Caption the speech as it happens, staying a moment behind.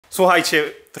Słuchajcie,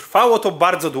 trwało to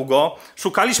bardzo długo.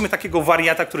 Szukaliśmy takiego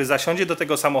wariata, który zasiądzie do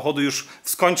tego samochodu już w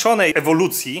skończonej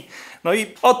ewolucji. No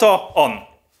i oto on.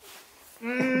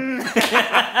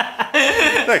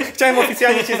 Tak, chciałem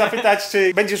oficjalnie cię zapytać,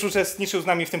 czy będziesz uczestniczył z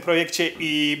nami w tym projekcie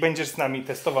i będziesz z nami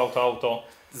testował to auto.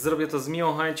 Zrobię to z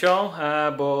miłą chęcią,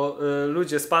 bo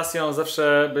ludzie z pasją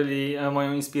zawsze byli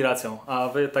moją inspiracją, a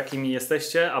wy takimi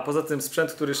jesteście, a poza tym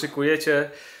sprzęt, który szykujecie,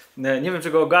 nie wiem,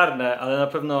 czy go ogarnę, ale na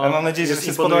pewno. Ale mam nadzieję, że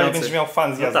się spodoba i będziesz miał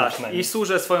fan z jazdy. No tak. I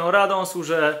służę swoją radą,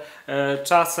 służę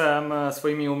czasem,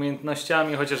 swoimi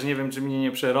umiejętnościami, chociaż nie wiem, czy mnie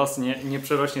nie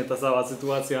przerośnie ta cała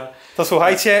sytuacja. To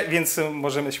słuchajcie, więc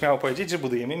możemy śmiało powiedzieć, że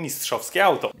budujemy mistrzowskie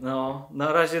auto. No,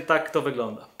 na razie tak to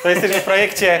wygląda. To jesteśmy w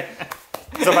projekcie.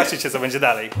 Zobaczycie, co będzie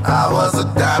dalej.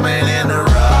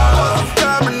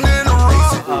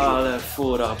 Ale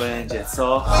fura będzie,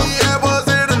 co?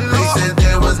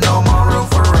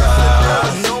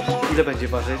 Ile będzie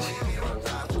ważyć?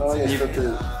 No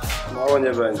niestety mało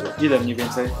nie będzie. Ile mniej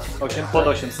więcej? Pod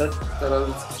 800? Teraz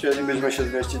chcielibyśmy się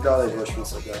zmieścić dalej w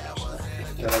 800 jakoś.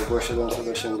 Teraz było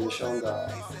 780,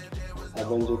 a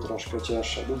będzie troszkę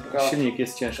cięższa dupka. Silnik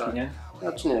jest ciężki, tak. Nie?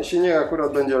 Znaczy nie, silnik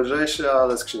akurat będzie lżejszy,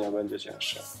 ale skrzynia będzie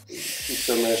cięższa. I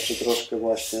chcemy jeszcze troszkę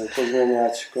właśnie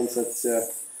pozmieniać koncepcję.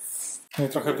 No i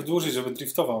trochę wydłużyć, żeby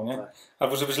driftował, nie? Tak.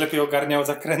 Albo żebyś lepiej ogarniał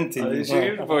zakręty. Ale się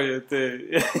już boję, ty.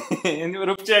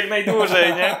 Róbcie jak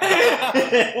najdłużej, nie?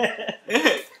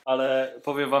 Ale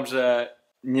powiem wam, że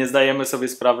nie zdajemy sobie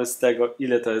sprawy z tego,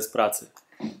 ile to jest pracy.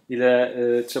 Ile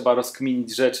trzeba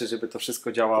rozkminić rzeczy, żeby to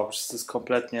wszystko działało. To jest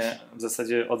kompletnie w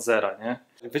zasadzie od zera, nie?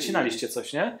 Wycinaliście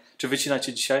coś, nie? Czy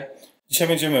wycinacie dzisiaj?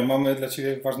 Dzisiaj mamy dla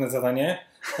ciebie ważne zadanie.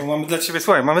 Mamy dla ciebie,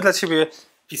 słuchaj, mamy dla ciebie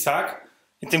pisak.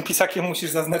 I tym pisakiem musisz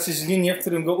zaznaczyć linię, w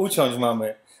którym go uciąć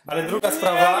mamy. Ale druga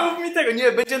sprawa... Nie mów mi tego,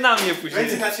 nie, będzie na mnie później.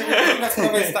 Będzie na ciebie. Druga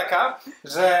sprawa jest taka,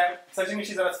 że wsadzimy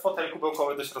ci zaraz fotel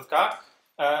kubełkowy do środka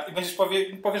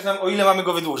i powiesz nam, o ile mamy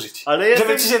go wydłużyć. Ale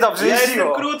żeby ci się dobrze ja jeździło.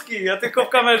 jestem krótki, ja tylko w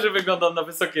kamerze wyglądam na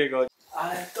wysokiego.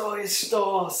 Ale to jest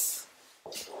sztos.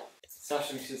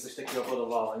 Zawsze mi się coś takiego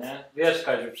podobało, nie? Wiesz,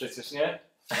 Kaziu, przecież, nie?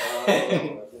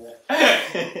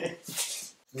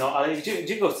 No, ale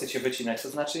gdzie go chcecie wycinać? To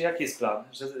znaczy, jaki jest plan?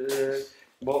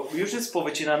 Bo już jest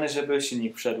powycinany, żeby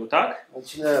silnik wszedł, tak?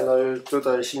 Znaczy nie, no już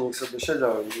tutaj silnik sobie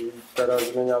siedział i teraz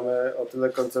zmieniamy o tyle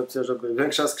koncepcję, żeby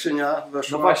większa skrzynia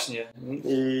weszła. No właśnie.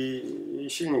 I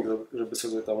silnik, żeby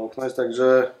sobie tam upchnąć,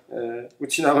 także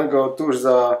ucinamy go tuż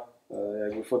za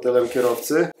jakby fotelem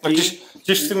kierowcy. No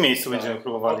gdzieś w tym miejscu będziemy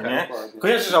próbowali, okay, nie? dokładnie.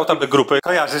 Kojarzysz auta B grupy?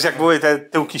 Kojarzysz, jak były te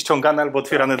tyłki ściągane albo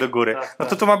otwierane do góry. Tak, no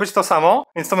to tu ma być to samo,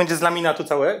 więc to będzie z laminatu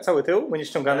cały tył, będzie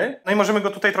ściągany. No i możemy go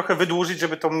tutaj trochę wydłużyć,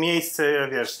 żeby to miejsce,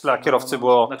 wiesz, dla kierowcy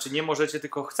było... Znaczy nie możecie,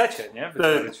 tylko chcecie, nie?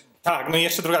 Tak, no i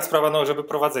jeszcze druga sprawa, no żeby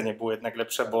prowadzenie było jednak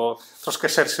lepsze, bo troszkę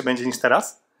szerszy będzie niż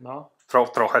teraz. No.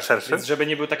 Trochę szerszy. Więc żeby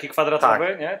nie był taki kwadratowy,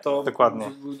 tak, nie? To dokładnie.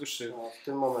 Był dłuższy. No, w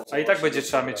tym momencie a i tak będzie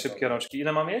trzeba mieć szybkie rączki.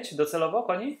 Ile ma mieć docelowo,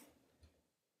 koni?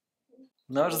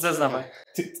 No, już zeznamy.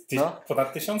 Ty no?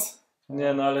 ponad 1000?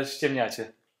 Nie, no ale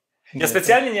ściemniacie. Ja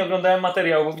specjalnie nie oglądałem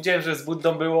materiału, bo widziałem, że z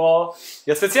Buddą było...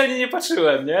 Ja specjalnie nie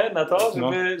patrzyłem, nie? Na to,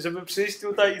 żeby przyjść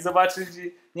tutaj i zobaczyć...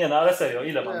 Nie, no ale serio,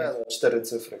 ile mamy? 4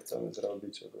 cyfry chcemy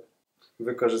zrobić, żeby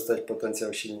wykorzystać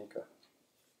potencjał silnika.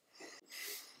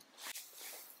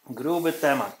 Gruby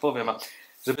temat, powiem wam.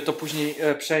 Żeby to później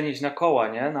przenieść na koła,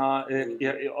 nie?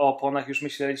 O oponach już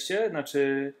myśleliście?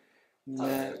 Znaczy...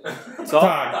 Nie. Co?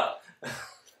 Tak.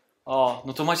 O,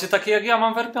 no to macie takie jak ja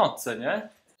mam w R5, nie?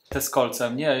 Te z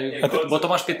kolcem, nie? Bo to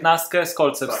masz 15 z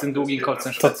kolcem, tak, z tym długim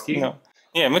kolcem szwedzkim. No.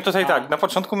 Nie, my tutaj tak, na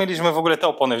początku mieliśmy w ogóle te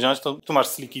opony wziąć, tu masz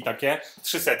sliki takie,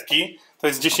 300, to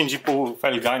jest 10,5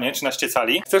 felga, nie? 13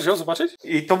 cali. Chcesz ją zobaczyć?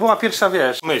 I to była pierwsza,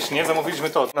 wiesz, myśl, nie? Zamówiliśmy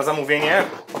to na zamówienie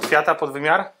od Fiata pod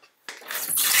wymiar.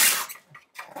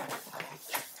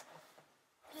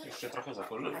 Jeszcze trochę za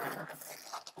kolor.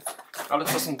 Ale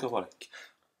stosunkowo lekki.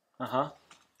 Aha.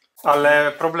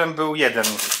 Ale problem był jeden.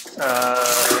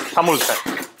 Hamulce.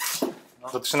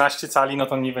 Do 13 cali, no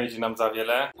to nie wejdzie nam za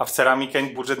wiele, a w ceramikę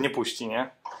budżet nie puści, nie?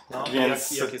 No,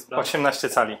 więc jaki jest plan? 18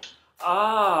 cali.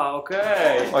 A,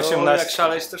 okej. 18. Jak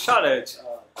szaleć, to szaleć.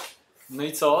 No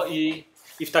i co? I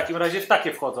w takim razie w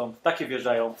takie wchodzą, w takie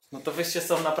wjeżdżają. No to wyście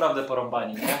są naprawdę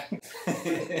porąbani, nie?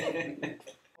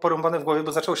 Porąbane w głowie,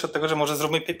 bo zaczęło się od tego, że może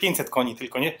zróbmy 500 koni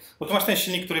tylko, nie? Bo tu masz ten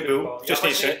silnik, który był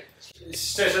wcześniejszy.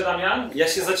 Szczerze, Damian, ja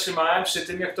się zatrzymałem przy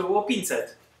tym, jak to było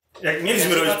 500. Jak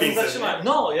mieliśmy robić 500.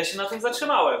 No, ja się na tym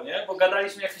zatrzymałem, nie? Bo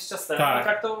gadaliśmy jakiś czas temu.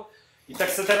 Tak. I tak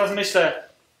sobie teraz myślę,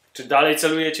 czy dalej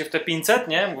celujecie w te 500,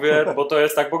 nie? Mówię, bo to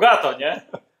jest tak bogato, nie?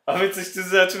 A wy coś tu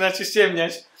zaczynacie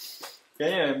ściemniać. Ja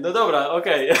nie wiem, no dobra,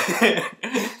 okej.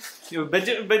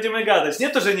 Będziemy gadać. Nie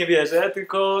to, że nie wierzę,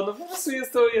 tylko no po prostu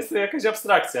jest to jakaś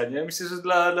abstrakcja, nie? Myślę, że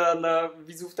dla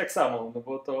widzów tak samo, no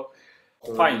bo to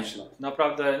fajnie.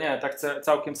 Naprawdę, nie, tak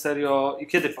całkiem serio. I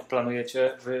kiedy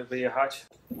planujecie wyjechać?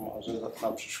 Może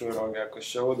na przyszły rok jakoś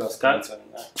się uda z końcem,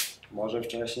 nie? Może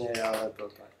wcześniej, ale to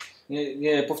tak.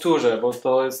 Nie, powtórzę, bo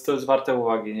to jest warte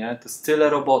uwagi, nie? To jest tyle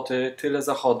roboty, tyle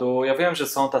zachodu. Ja wiem, że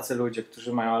są tacy ludzie,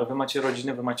 którzy mają, ale wy macie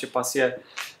rodzinę, wy macie pasję,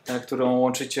 którą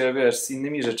łączycie, wiesz, z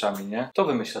innymi rzeczami, nie? Kto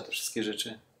wymyśla te wszystkie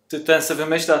rzeczy? Ten se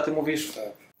wymyśla, a ty mówisz... Tak.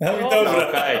 No dobra.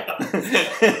 Okej.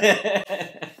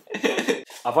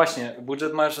 A właśnie,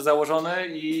 budżet masz założony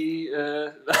i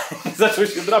zaczął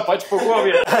się drapać po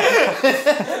głowie.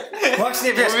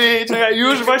 Właśnie, wiesz, Czekaj,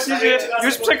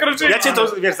 już przekroczyłem. ja cię to,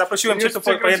 wiesz, zaprosiłem cię tu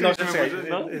po jedną rzecz.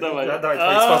 No, dawaj. Dawaj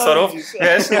twoich sponsorów,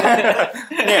 wiesz.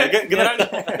 Nie,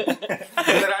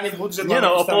 generalnie budżet... Nie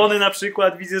no, opony na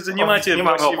przykład, widzę, że nie macie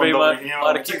właściwej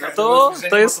marki.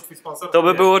 To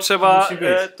by było trzeba,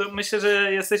 to myślę,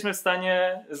 że jesteśmy w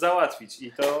stanie załatwić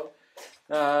i to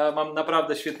mam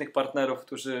naprawdę świetnych partnerów,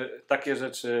 którzy takie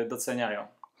rzeczy doceniają.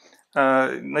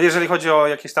 No jeżeli chodzi o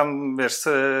jakieś tam, wiesz,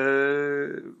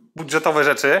 budżetowe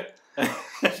rzeczy,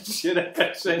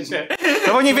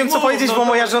 no bo nie wiem co powiedzieć, bo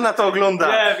moja żona to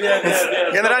ogląda. Wiem.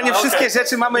 Generalnie wszystkie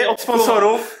rzeczy mamy od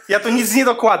sponsorów, ja tu nic nie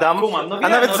dokładam, a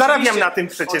nawet zarabiam na tym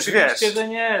przecież, wiesz. Oczywiście,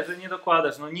 że nie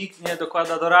dokładasz. No nikt nie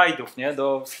dokłada do rajdów, nie?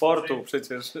 Do sportu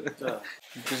przecież.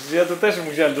 Przecież ja to też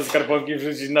musiałem do skarbonki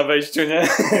wrzucić na wejściu, nie?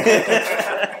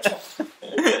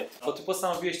 Bo ty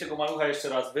postanowiłeś tego malucha jeszcze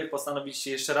raz, wy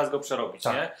postanowiliście jeszcze raz go przerobić,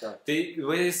 tak, nie? Tak. Ty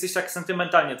jesteś tak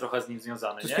sentymentalnie trochę z nim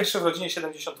związany, To jest nie? pierwszy w rodzinie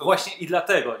 70. Właśnie i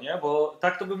dlatego, nie? Bo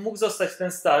tak to by mógł zostać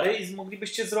ten stary i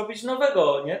moglibyście zrobić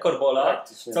nowego, nie? Korbola,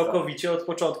 Praktycznie całkowicie od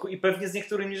początku i pewnie z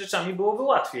niektórymi rzeczami byłoby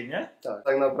łatwiej, nie?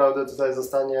 Tak naprawdę tutaj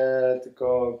zostanie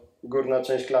tylko górna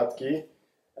część klatki,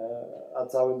 a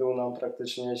cały dół nam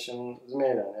praktycznie się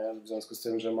zmienia, nie? W związku z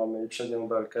tym, że mamy i przednią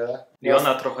belkę. I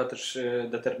ona trochę też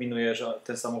determinuje, że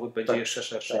ten samochód będzie jeszcze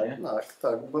szerszy, nie?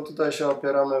 Tak, bo tutaj się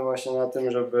opieramy właśnie na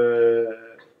tym, żeby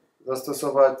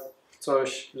zastosować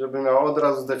coś, żeby miało od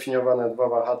razu zdefiniowane dwa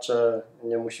wahacze,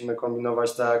 nie musimy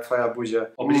kombinować tak jak w Hayabuzie.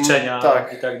 Obliczenia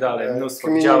i tak dalej, mnóstwo.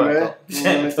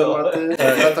 Kminimy tematy,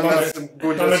 natomiast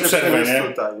budżet się przeniósł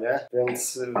tutaj, nie?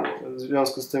 Więc w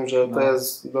związku z tym, że to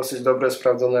jest dosyć dobre,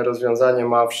 sprawdzone rozwiązanie,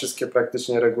 ma wszystkie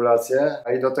praktycznie regulacje,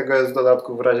 a i do tego jest w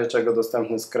dodatku w razie czego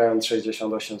dostępny skręt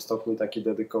 68 stopni, taki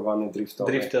dedykowany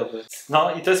driftowy.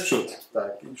 No i to jest przód.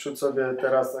 Tak, i przód sobie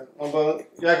teraz, tak, no bo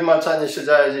jak malczanie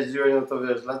siedziałeś, jeździłeś, no to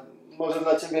wiesz, może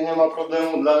dla Ciebie nie ma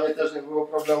problemu, dla mnie też nie było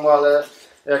problemu, ale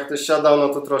jak ktoś siadał, no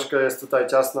to troszkę jest tutaj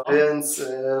ciasno, więc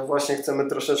właśnie chcemy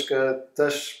troszeczkę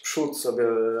też przód sobie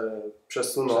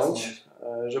przesunąć,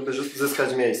 żeby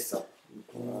zyskać miejsca.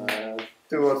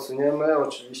 Tył odsuniemy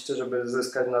oczywiście, żeby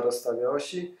zyskać na rozstawie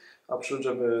osi, a przód,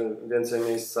 żeby więcej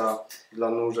miejsca dla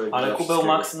nóżek. Ale kubeł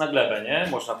max na glebę, nie?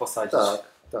 Można posadzić.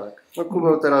 Tak. No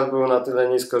kubeł teraz był na tyle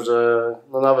nisko, że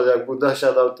no nawet jak Buda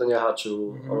siadał, to nie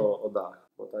haczył o dach.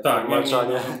 Tak,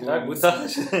 malczanie. Tak, Buda.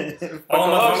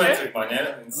 On ma 2 metry,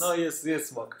 nie? Więc no jest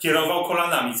smok. kierował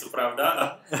kolanami, co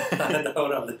prawda, ale dał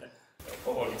radę.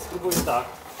 Powoli. Spróbuję tak.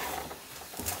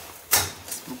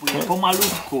 Spróbuję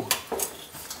pomalutku.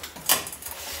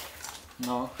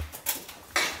 No.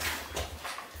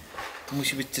 Tu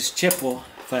musi być też ciepło.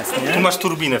 Tu masz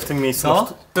turbinę w tym miejscu. No?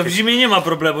 To w zimie nie ma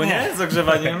problemu, nie? Z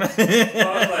ogrzewaniem.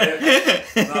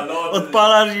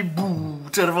 Odpalasz i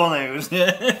czerwone już,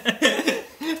 nie?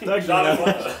 Tak,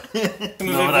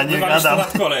 Dobra, nie gadam. Na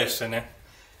kole jeszcze, nie?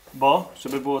 Bo?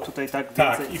 Żeby było tutaj tak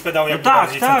więcej... Tak, i pedał jakby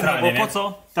bardziej centralnie, bo po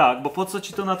co? Tak, bo po co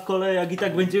ci to nadkole, jak i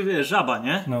tak będzie, wiesz, żaba,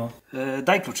 nie? No.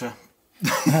 Daj klucze.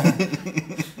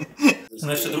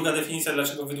 No jeszcze druga definicja,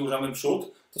 dlaczego wydłużamy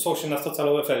przód, to są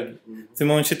 18-calowe felgi. W tym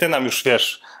momencie te nam już,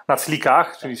 wiesz, na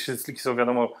slikach, czyli sliki są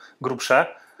wiadomo grubsze,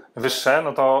 wyższe,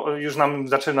 no to już nam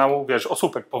zaczynał, wiesz,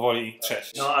 osłupek powoli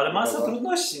trzeć. No ale masa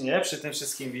trudności, nie? Przy tym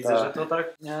wszystkim widzę, że to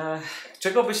tak...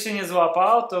 czego byś się nie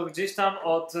złapał, to gdzieś tam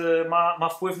ma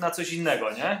wpływ na coś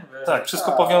innego, nie? Tak,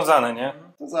 wszystko powiązane, nie?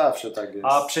 To zawsze tak jest.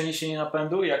 A przeniesienie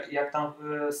napędu, jak tam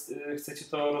chcecie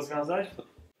to rozwiązać?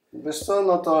 Wiesz co,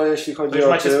 no to jeśli chodzi to już o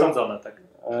macie tył, sprawdzone, tak?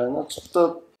 No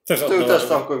to tył też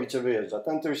całkowicie wyjeżdża.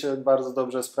 Ten tył się bardzo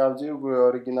dobrze sprawdził, były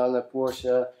oryginalne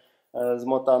półosie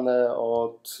zmotane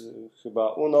od chyba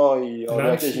Uno i od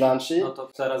jakiejś Lanci. No to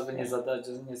teraz by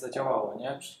nie zadziałało,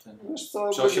 nie? Przy tym. Wiesz co,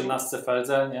 przy 18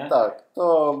 feldze, nie? Tak,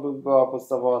 to była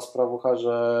podstawowa sprawucha,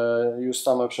 że już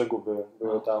same przeguby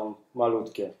były tam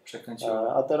malutkie.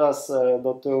 Przekręciło. A teraz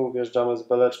do tyłu wjeżdżamy z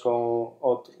beleczką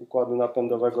od układu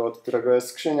napędowego, od którego jest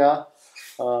skrzynia,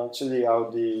 czyli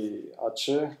Audi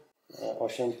A3.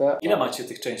 8P. Ile macie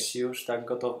tych części już tak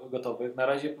gotowych? Na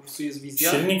razie po prostu jest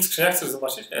wizja? Silnik, skrzynia, chcesz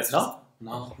zobaczyć? No.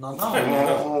 No to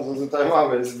tutaj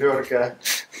mamy zbiorkę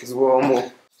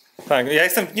złomu. Tak, ja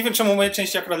jestem, nie wiem czemu moje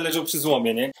części akurat leżą przy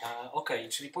złomie, nie? Okej,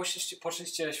 czyli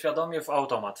poszliście świadomie w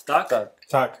automat, tak?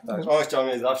 Tak. On chciał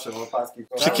mieć zawsze łopatki.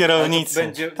 Przy kierownicy.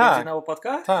 Będzie na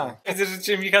łopatkach? Tak. Widzę, że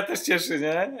cię Micha też cieszy,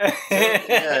 nie?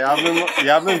 Nie,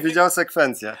 ja bym widział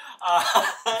sekwencję.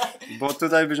 Bo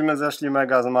tutaj byśmy zeszli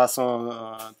mega z masą.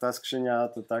 Ta skrzynia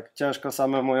to tak ciężko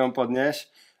samemu ją podnieść.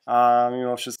 A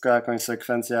mimo wszystko jakąś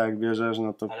sekwencję jak bierzesz,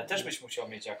 no to... Ale też byś musiał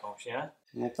mieć jakąś, nie?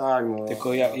 No tak, no.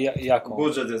 Tylko jaką?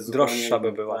 Budżet jest droższa by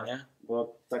zupełnie, była, tak. nie?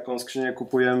 Bo taką skrzynię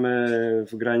kupujemy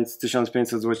w granicy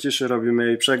 1500 złociszy, robimy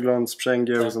jej przegląd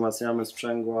sprzęgieł, wzmacniamy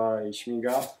sprzęgła i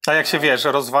śmiga. A jak się wiesz,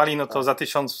 rozwali, no to za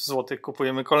 1000 zł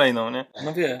kupujemy kolejną, nie?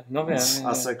 No wiem.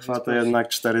 A sekwa to jednak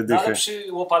 4 No dychy. ale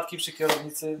łopatki przy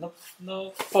kierownicy,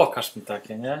 no pokaż mi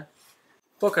takie, nie?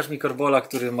 Pokaż mi korbola,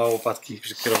 który ma łopatki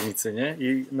przy kierownicy, nie?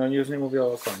 I no już nie mówię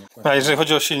o koniu. A jeżeli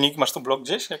chodzi o silnik, masz tu blok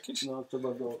gdzieś jakiś? No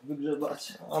trzeba go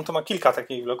wygrzebać. On to ma kilka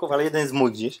takich bloków, ale jeden jest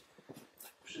mój gdzieś.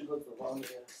 Przygotowany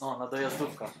jest. O, na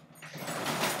dojazdówka.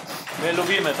 My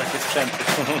lubimy takie sprzęty.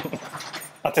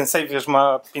 A ten save, wiesz,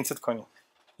 ma 500 koni.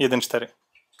 1.4.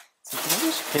 Co ty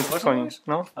mówisz? 500 koni,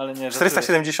 no. Ale nie,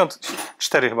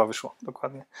 474 chyba wyszło,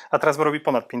 dokładnie. A teraz robi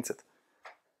ponad 500.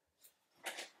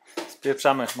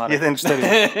 Spieprzamy, Marek.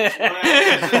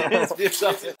 1.4.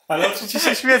 Spieprzamy. Ale oczy ci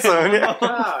się świecą, nie?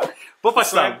 Tak.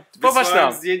 Popatrz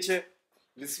tam. Zdjęcie,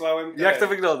 wysłałem... Jak to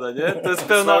wygląda, nie? To jest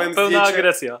Wysłałem pełna zdjęcie.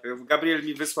 agresja. Gabriel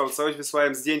mi wysłał coś,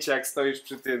 wysłałem zdjęcie jak stoisz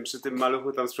przy tym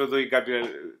maluchu tam z przodu i Gabriel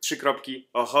 3 kropki.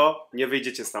 Oho, nie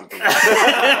wyjdziecie stamtąd.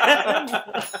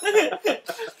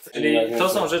 Czyli to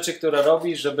są rzeczy, które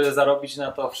robisz, żeby zarobić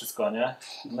na to wszystko, nie?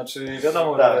 Znaczy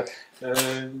wiadomo, Tak. że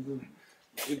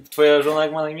twoja żona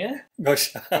jak ma na imię?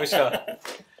 Gosia.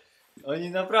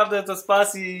 Oni naprawdę to z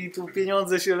pasji i tu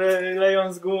pieniądze się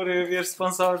leją z góry, wiesz,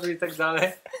 sponsorzy i tak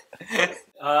dalej.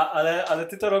 Ale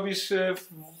ty to robisz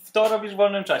w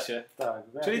wolnym czasie. Tak.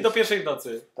 Czyli do pierwszej w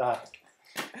nocy. Tak.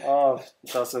 O,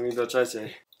 czasem i do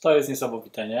trzeciej. To jest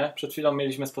niesamowite, nie? Przed chwilą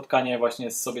mieliśmy spotkanie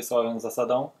właśnie z sobie sławną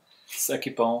zasadą, z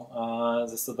ekipą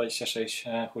ze 126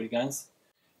 Hooligans.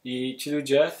 I ci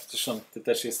ludzie, zresztą ty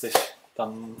też jesteś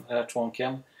tam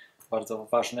członkiem bardzo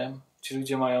ważnym, ci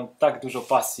ludzie mają tak dużo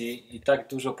pasji i tak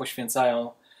dużo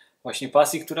poświęcają właśnie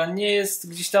pasji, która nie jest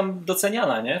gdzieś tam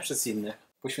doceniana, nie? Przez innych.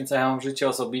 Poświęcają życie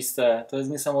osobiste, to jest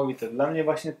niesamowite. Dla mnie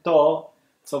właśnie to,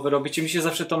 co wy robicie, mi się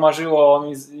zawsze to marzyło,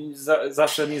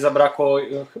 zawsze mi zabrakło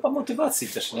chyba motywacji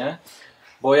też, nie?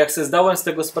 Bo jak sobie zdałem z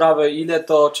tego sprawę, ile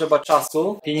to trzeba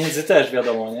czasu, pieniędzy też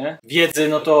wiadomo, nie? Wiedzy,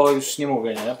 no to już nie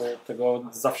mówię, nie? Bo tego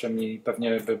zawsze mi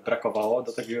pewnie by brakowało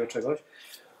do takiego czegoś.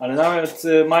 Ale nawet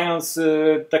mając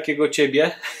takiego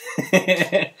ciebie,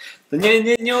 to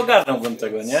nie ogarnąłbym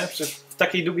tego, nie? Przecież w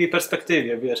takiej długiej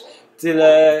perspektywie, wiesz,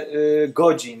 tyle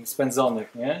godzin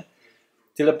spędzonych, nie?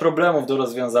 Tyle problemów do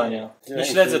rozwiązania. Nie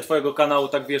śledzę twojego kanału,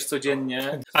 tak wiesz,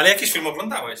 codziennie. Ale jakiś film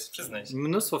oglądałeś, przyznaj się.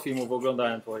 Mnóstwo filmów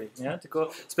oglądałem twoich, nie? Tylko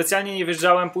specjalnie nie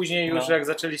wyjeżdżałem później już, jak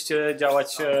zaczęliście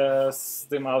działać z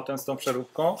tym autem, z tą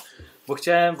przeróbką,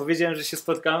 bo wiedziałem, że się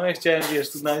spotkamy, chciałem,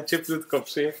 wiesz, tu na cieplutko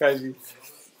przyjechać i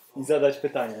zadać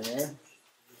pytanie, nie?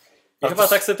 I chyba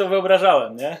tak sobie to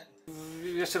wyobrażałem, nie?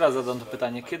 Jeszcze raz zadam to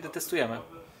pytanie. Kiedy testujemy?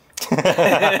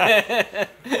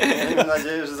 Miejmy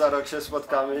nadzieję, że za rok się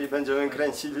spotkamy i będziemy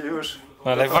kręcili już.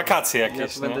 Ale wakacje Ja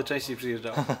jakieś, tu nie? będę częściej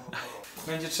przyjeżdżał.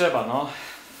 Będzie trzeba, no.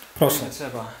 Proszę. Będzie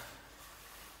trzeba.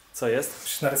 Co jest?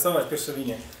 Musisz narysować pierwsze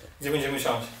linie. Gdzie będziemy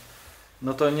siąść?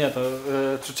 No to nie, to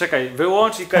czekaj,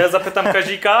 wyłącz i ja zapytam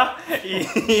Kazika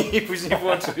i później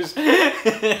włączysz.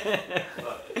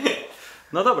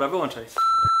 No dobra, wyłączaj.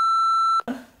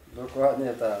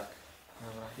 Dokładnie tak.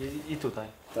 Dobra. I tutaj.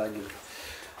 Tak jest.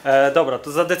 Dobra,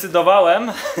 to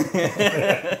zadecydowałem,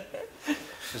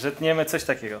 że tniemy coś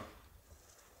takiego.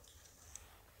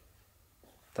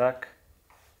 Tak,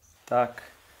 tak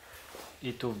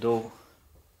i tu w dół.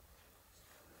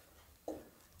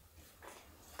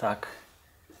 Tak.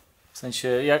 W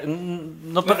sensie,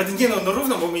 no Nawet nie, no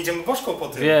równo, bo my idziemy boczką po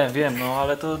tym. wiem, no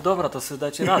ale to dobra, to sobie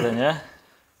dajcie radę, nie?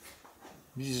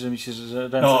 Widzisz, że mi się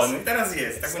ręce... No i teraz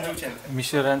jest, tak będzie ucięte. Mi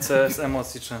się ręce z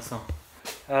emocji trzęsą.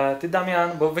 Ty,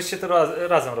 Damian, bo wyście to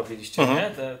razem robiliście,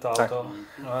 nie? To tak. auto.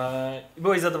 I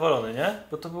byłeś zadowolony, nie?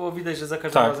 Bo to było widać, że za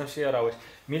każdym razem się jarałeś.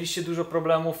 Mieliście dużo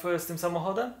problemów z tym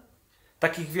samochodem?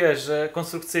 Takich, wiesz, że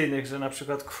konstrukcyjnych, że na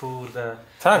przykład, kurde...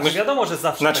 Tak, znaczy, wiadomo, że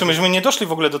zawsze... Znaczy myśmy nie doszli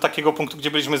w ogóle do takiego punktu,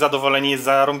 gdzie byliśmy zadowoleni, jest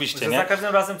zarąbiście, że nie? za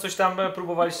każdym razem coś tam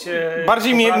próbowaliście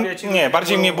Bardziej poprawiać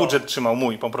mnie budżet trzymał,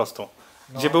 mój po prostu.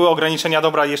 gdzie były ograniczenia,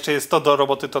 dobra, jeszcze jest to do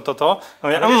roboty, to. No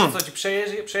ja, Ale wiesz o co ci,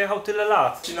 przejechał tyle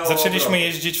lat. Zaczęliśmy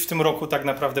jeździć w tym roku tak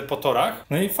naprawdę po torach.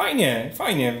 No i fajnie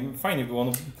było.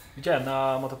 No. Widziałem,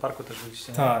 na motoparku też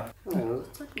byliście. Tak. Nie, no,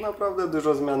 tak naprawdę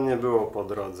dużo zmian nie było po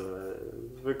drodze.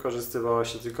 Wykorzystywało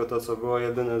się tylko to, co było.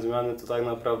 Jedyne zmiany to tak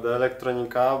naprawdę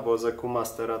elektronika, bo z EQ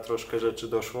Mastera troszkę rzeczy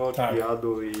doszło, Tak. czyli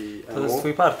ADU i To jest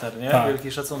twój partner, nie? Tak.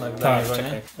 Wielki szacunek dla niego,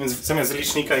 nie? Więc zamiast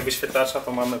licznika i wyświetlacza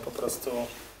to mamy po prostu...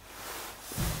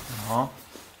 No.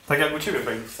 Tak jak u Ciebie w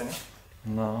Projekcie, nie?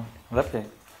 No, lepiej.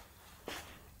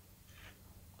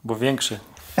 Bo większy.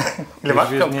 Ile masz?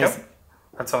 Wiesz, Piątkę? nie jest-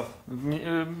 A co?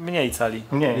 Mniej cali,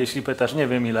 Mniej. jeśli pytasz, nie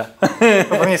wiem ile.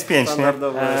 To pewnie jest 5, nie?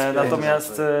 standardowo jest pięć.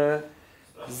 Natomiast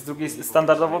z drugiej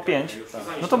standardowo 5.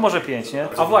 No to może 5, nie?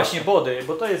 A właśnie body,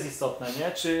 bo to jest istotne,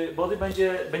 nie? Czy body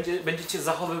będziecie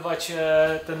zachowywać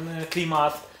ten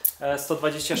klimat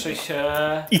 126?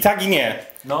 I tak i nie.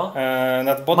 No.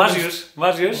 Nad bodem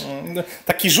Masz już?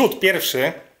 taki rzut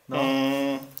pierwszy. No.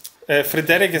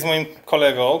 Fryderyk jest moim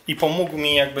kolegą i pomógł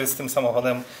mi jakby z tym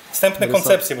samochodem. Wstępne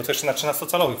koncepcje, bo to jeszcze na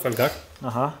 13-calowych felgach.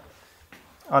 Aha.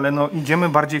 Ale no idziemy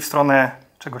bardziej w stronę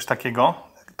czegoś takiego.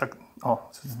 Tak,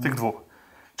 z tych dwóch.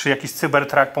 Czy jakiś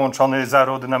cybertrak połączony z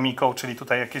aerodynamiką, czyli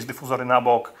tutaj jakieś dyfuzory na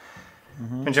bok.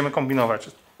 Będziemy kombinować.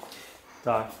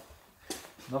 Tak.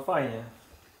 No fajnie.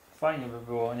 Fajnie by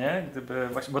było, nie? Gdyby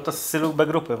właśnie, bo to z stylu B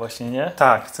grupy właśnie, nie?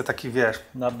 Tak, chcę taki, wiesz...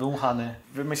 Nadmuchany.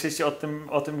 Wy myślicie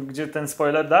o tym, gdzie ten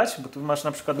spoiler dać? Bo tu masz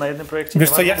na przykład na jednym projekcie... Wiesz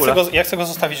nie co, ma w ogóle. ja chcę go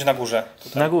zostawić na górze.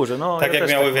 Tutaj. Na górze, no. Tak ja jak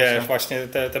też miały, tak wiesz, myślę. właśnie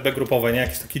te B-grupowe, nie?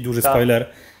 Jakiś taki duży Tak. spoiler.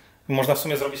 Można w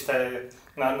sumie zrobić te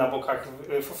na bokach.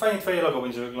 Fajnie twoje logo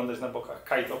będzie wyglądać na bokach.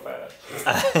 KAJTO.PL.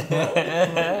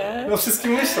 No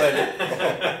wszystkim myślę, nie?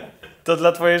 To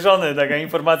dla twojej żony taka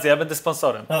informacja, ja będę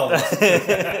sponsorem.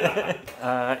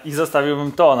 I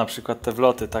zostawiłbym to na przykład, te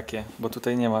wloty takie, bo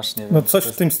tutaj nie masz, nie wiem. No coś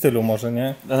w tym stylu może,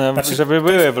 nie? Znaczy, żeby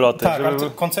były wloty. Tak, żeby ale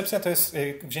koncepcja to jest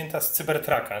wzięta z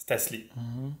Cybertraka, z Tesli.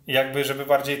 I jakby, żeby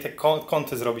bardziej te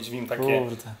kąty zrobić w nim takie...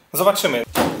 Kurde. Zobaczymy.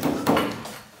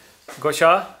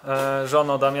 Gosia,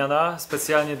 żono Damiana,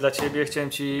 specjalnie dla ciebie chciałem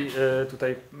ci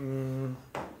tutaj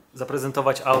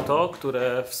zaprezentować auto,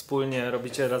 które wspólnie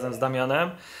robicie razem z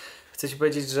Damianem. Chcę ci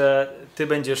powiedzieć, że ty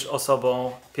będziesz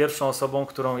pierwszą osobą,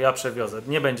 którą ja przewiozę.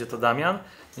 Nie będzie to Damian,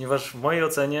 ponieważ w mojej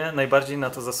ocenie najbardziej na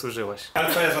to zasłużyłeś. Ale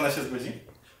twoja żona się zgodzi?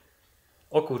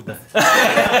 O kurde.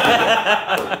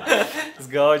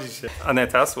 Zgodzi się.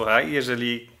 Aneta, słuchaj,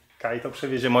 jeżeli Kaj to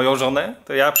przewiezie moją żonę,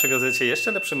 to ja przewiozę cię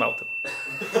jeszcze lepszym autem.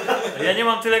 Ja nie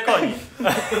mam tyle koni.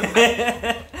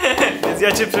 Więc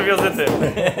ja cię przewiozę tym.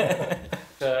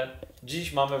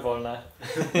 Dziś mamy wolne.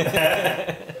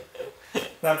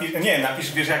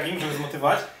 Napisz wiesz jakim, żeby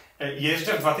zmotywować.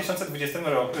 Jeżdżę w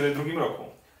 2022 roku.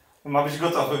 Ma być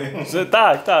gotowy. Że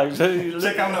tak. Że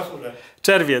Czekam na furę.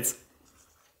 czerwiec.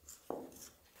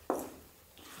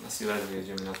 Na Silverze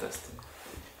jedziemy na testy.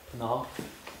 No.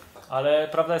 Ale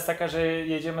prawda jest taka, że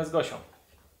jedziemy z Gosią.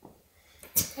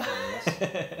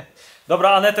 Dobra,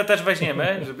 Anetę też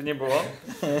weźmiemy, żeby nie było.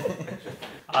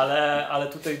 Ale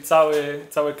tutaj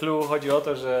cały clue chodzi o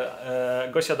to, że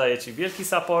Gosia daje ci wielki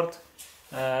support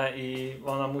i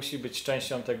ona musi być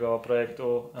częścią tego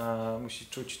projektu. Musi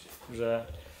czuć, że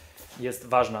jest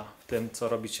ważna w tym, co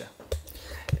robicie.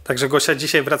 Także Gosia,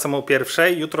 dzisiaj wracam o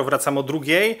 1:00, jutro wracam o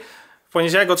 2:00, w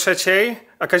poniedziałek o 3:00,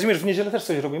 a Kazimierz w niedzielę też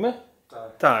coś robimy?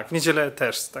 Tak. Tak, w niedzielę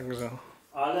też, także...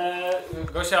 Ale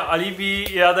Gosia,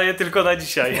 alibi ja daję tylko na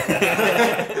dzisiaj.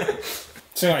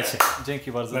 Trzymajcie.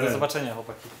 Dzięki bardzo, do zobaczenia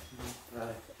chłopaki.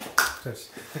 Cześć.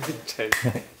 Cześć.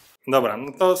 Dobra,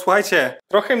 no to słuchajcie,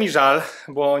 trochę mi żal,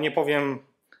 bo nie powiem,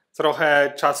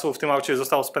 trochę czasu w tym aucie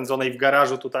zostało spędzone i w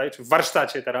garażu tutaj, czy w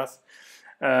warsztacie teraz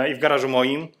i w garażu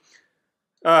moim.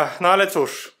 No ale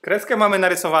cóż, kreskę mamy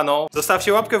narysowaną.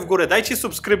 Zostawcie łapkę w górę, dajcie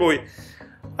subskrybuj,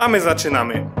 a my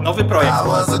zaczynamy nowy projekt.